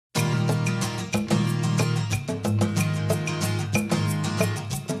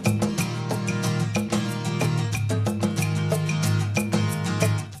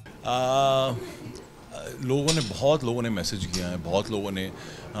लोगों ने बहुत लोगों ने मैसेज किया है, बहुत लोगों ने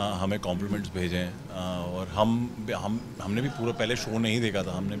हमें कॉम्प्लीमेंट्स भेजे हैं और हमने भी पूरा पहले शो नहीं देखा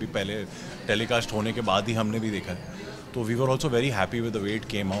था, हमने भी पहले टेलीकास्ट होने के बाद ही हमने भी देखा है. तो we were also very happy with the way it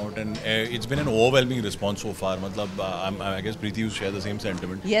came out and it's been an overwhelming response so फार. मतलब I guess Preeti you share the same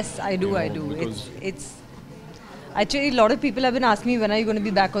sentiment. Yes, I do. It's actually a lot of people have been asking me when are you going to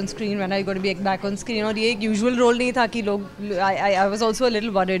be back on screen, when are you going to be back on screen. और ये एक usual role नहीं था कि लोग. I was also a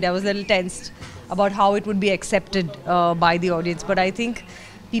little worried. I was a little tensed about how it would be accepted by the audience. But I think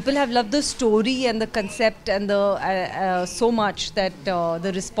people have loved the story and the concept and the so much that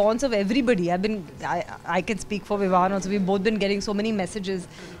the response of everybody. I can speak for Vivan also. We've both been getting so many messages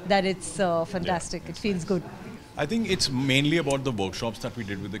that it's fantastic. Yeah. It feels good. I think it's mainly about the workshops that we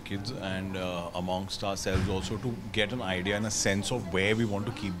did with the kids and amongst ourselves also to get an idea and a sense of where we want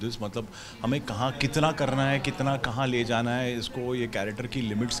to keep this. मतलब हमें कहाँ कितना करना है, कितना कहाँ ले जाना है इसको, ये कैरेक्टर की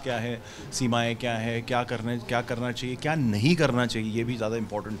लिमिट्स क्या है, सीमाएं क्या है, क्या करना चाहिए, क्या नहीं करना चाहिए, ये भी ज़्यादा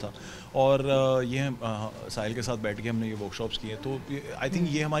इम्पोर्टेंट था. और ये साहिल के साथ बैठ के हमने ये वर्कशॉप्स किए, तो आई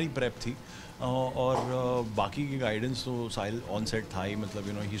थिंक ये हमारी प्रेप थी. और बाकी की गाइडेंस तो साहिल ऑन सेट था ही. मतलब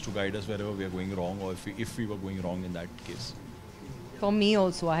ही use to guide us wherever we are going wrong और if we were going wrong in that case. For me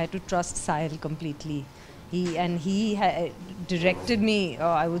also, I had to trust Sahil completely. He directed me,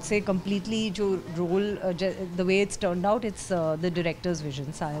 I would say completely. जो role, the way it's turned out, it's the director's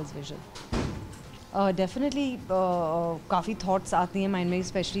vision, Sahil's vision. Definitely काफ़ी thoughts आती हैं mind में,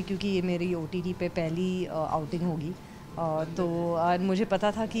 especially क्योंकि ये मेरी OTT पे पहली outing होगी. तो मुझे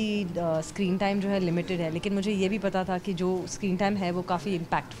पता था कि स्क्रीन टाइम जो है लिमिटेड है, लेकिन मुझे ये भी पता था कि जो स्क्रीन टाइम है वो काफ़ी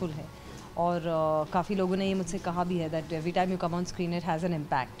इम्पैक्टफुल है. और काफ़ी लोगों ने ये मुझसे कहा भी है that every time you come on screen it has an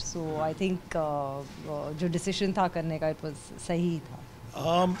impact. So I think जो डिसीजन था करने का इट वाज सही था.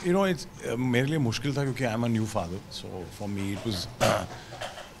 इट्स मेरे लिए मुश्किल था क्योंकि I am a new father. So for me it was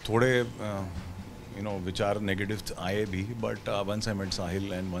थोड़े विचार नेगेटिव आए भी. But once I met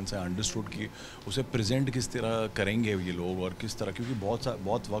Sahil and once I understood कि उसे प्रेजेंट किस तरह करेंगे ये लोग और किस तरह, क्योंकि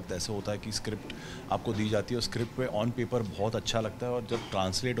बहुत वक्त ऐसे होता है कि स्क्रिप्ट आपको दी जाती है और स्क्रिप्ट पे ऑन पेपर बहुत अच्छा लगता है और जब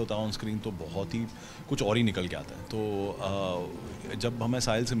ट्रांसलेट होता है ऑन स्क्रीन तो बहुत ही कुछ और ही निकल के आता है. तो जब हमें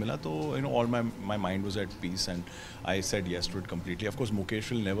साहिल से मिला तो all my mind was at piece and I said yes to it completely. Of course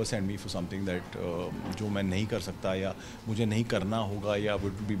Mukesh will never send me for something that जो मैं नहीं कर सकता या मुझे नहीं करना होगा या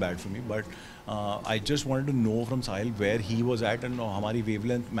would be bad for me. But I just wanted to know from Sahil where he was at and हमारी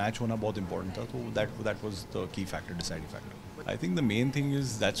wavelength match होना बहुत important था. तो that was the key factor, deciding factor. I think the main thing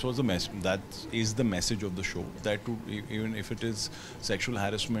is that is the message of the show, that even if it is sexual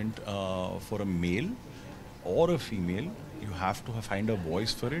harassment for a male or a female, you have to find a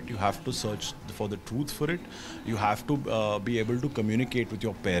voice for it. You have to search for the truth for it. You have to be able to communicate with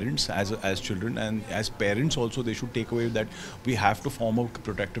your parents as children, and as parents also they should take away that we have to form a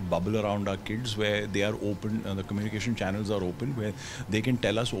protective bubble around our kids where they are open, the communication channels are open, where they can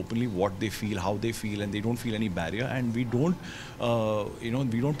tell us openly what they feel, how they feel, and they don't feel any barrier, and we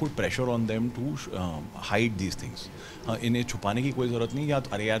don't put pressure on them to hide these things. इन्हें छुपाने की कोई ज़रूरत नहीं. या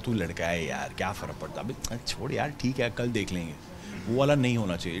अरे यार तू लड़का है यार क्या फ़र्क पड़ता, अभी छोड़ यार ठीक है कल देख लेंगे, वो वाला नहीं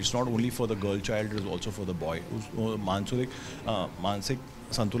होना चाहिए. It's not only for the girl child, it is also for the boy. मानसिक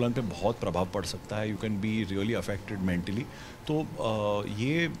संतुलन पे बहुत प्रभाव पड़ सकता है. You can be really affected mentally. तो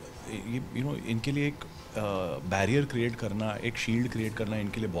ये इनके लिए एक बैरियर क्रिएट करना, एक शील्ड क्रिएट करना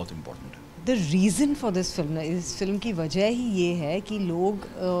इनके लिए बहुत इंपॉर्टेंट है. The reason for this film, इस फिल्म की वजह ही ये है कि लोग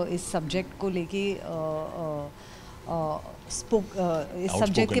इस सब्जेक्ट को लेके इस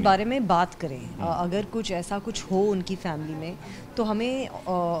सब्जेक्ट के बारे में बात करें. अगर कुछ ऐसा कुछ हो उनकी फैमिली में तो हमें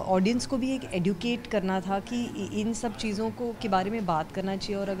ऑडियंस को भी एक एडुकेट करना था कि इन सब चीज़ों को के बारे में बात करना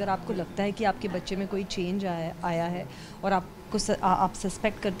चाहिए. और अगर आपको लगता है कि आपके बच्चे में कोई चेंज आया है और आप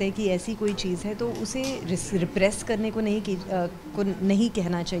सस्पेक्ट करते हैं कि ऐसी कोई चीज़ है, तो उसे रिप्रेस करने को नहीं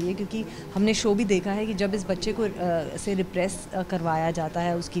कहना चाहिए. क्योंकि हमने शो भी देखा है कि जब इस बच्चे को से रिप्रेस करवाया जाता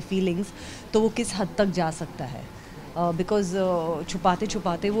है उसकी फीलिंग्स, तो वो किस हद तक जा सकता है. बिकॉज छुपाते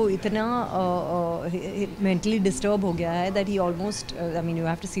छुपाते वो इतना मेंटली डिस्टर्ब हो गया है that he almost, I mean you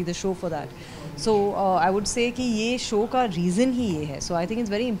have to see the show for that. So I would say कि ये शो का रीज़न ही ये है. सो I think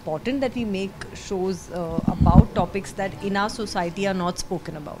it's very important that we make shows about topics that in our society are not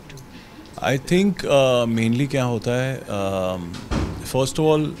spoken about. I think mainly क्या होता है, first of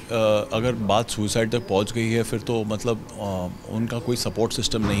all अगर बात सुसाइड तक पहुंच गई है फिर तो मतलब उनका कोई सपोर्ट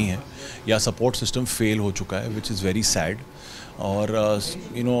सिस्टम नहीं है या सपोर्ट सिस्टम फेल हो चुका है, विच इज़ वेरी सैड. और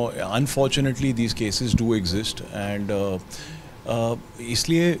unfortunately these cases do exist and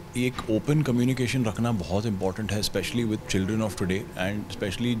इसलिए एक ओपन कम्युनिकेशन रखना बहुत इम्पॉर्टेंट है, specially with children of today, and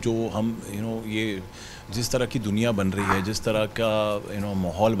specially जो हम ये जिस तरह की दुनिया बन रही है, जिस तरह का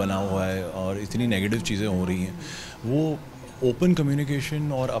माहौल बना हुआ है और इतनी नेगेटिव चीज़ें हो रही हैं, वो ओपन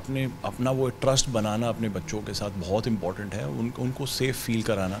कम्युनिकेशन और अपना वो ट्रस्ट बनाना अपने बच्चों के साथ बहुत इम्पॉर्टेंट है। उनको सेफ़ फील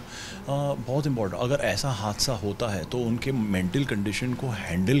कराना बहुत इम्पॉर्टेंट। अगर ऐसा हादसा होता है तो उनके मेंटल कंडीशन को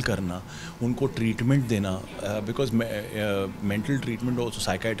हैंडल करना, उनको ट्रीटमेंट देना, because mental treatment also,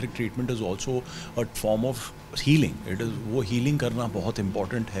 psychiatric treatment is also a form of healing. It is वो हीलिंग करना बहुत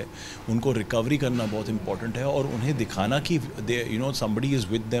इम्पॉर्टेंट है, उनको रिकवरी करना बहुत इम्पॉर्टेंट है, और उन्हें दिखाना कि दे somebody is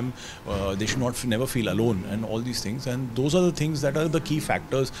with them, they should not never feel alone, and all these things, and those are the things that are the key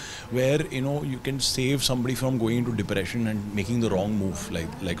factors where you can save somebody from going into depression and making the wrong move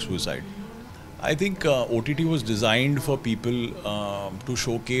like suicide. I think OTT was designed for people to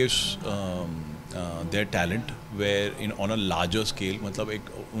showcase their talent where on a larger scale, मतलब एक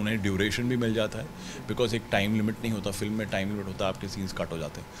उन्हें duration भी मिल जाता है, because एक time limit नहीं होता, film में टाइम लिमिट होता है, आपके सीन्स कट हो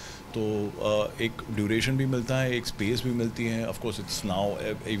जाते हैं, तो एक ड्यूरेशन भी मिलता है, एक स्पेस भी मिलती है. Of course it's now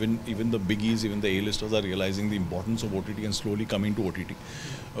even the biggies, even the A-listers are realizing the importance of OTT and slowly coming to OTT,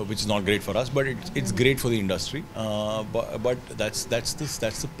 which is not great for us, but it's great for the industry. But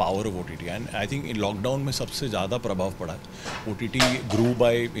that's the power of OTT, and I think in lockdown में सबसे ज़्यादा प्रभाव पड़ा है. OTT grew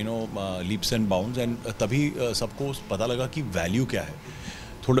by leaps and bounds, and तभी सबको पता लगा कि वैल्यू क्या है,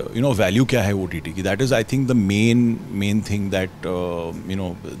 थोड़ा वैल्यू क्या है OTT की. That is I think the main thing that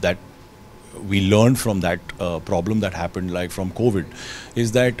that we learned from that problem that happened, like from COVID,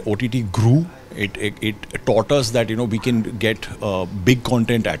 is that OTT grew. It taught us that we can get big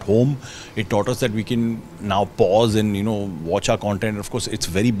content at home. It taught us that we can now pause and watch our content. Of course,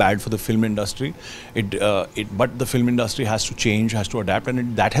 it's very bad for the film industry. But the film industry has to change, has to adapt,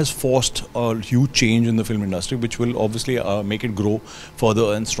 and that has forced a huge change in the film industry, which will obviously make it grow further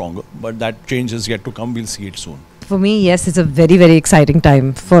and stronger. But that change is yet to come. We'll see it soon. For me, yes, it's a very, very exciting time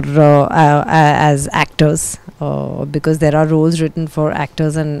for as actors, because there are roles written for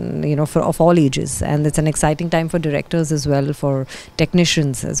actors and for of all ages, and it's an exciting time for directors as well, for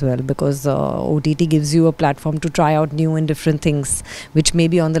technicians as well, because OTT gives you a platform to try out new and different things which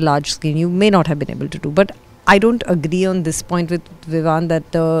maybe on the large screen you may not have been able to do. But I don't agree on this point with Vivan that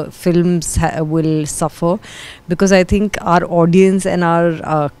the films will suffer, because I think our audience and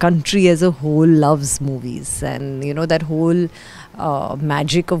our country as a whole loves movies, and that whole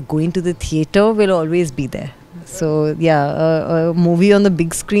magic of going to the theatre will always be there. So yeah, a movie on the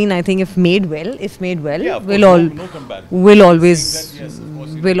big screen, I think if made well, yeah, will always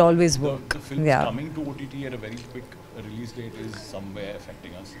will always work. The films coming to OTT at a very quick release date is somewhere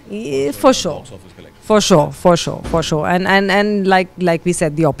affecting us. For sure. For sure. And like we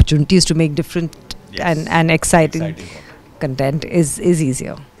said, the opportunities to make different and exciting content is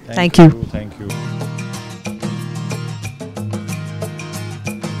easier. Thank you.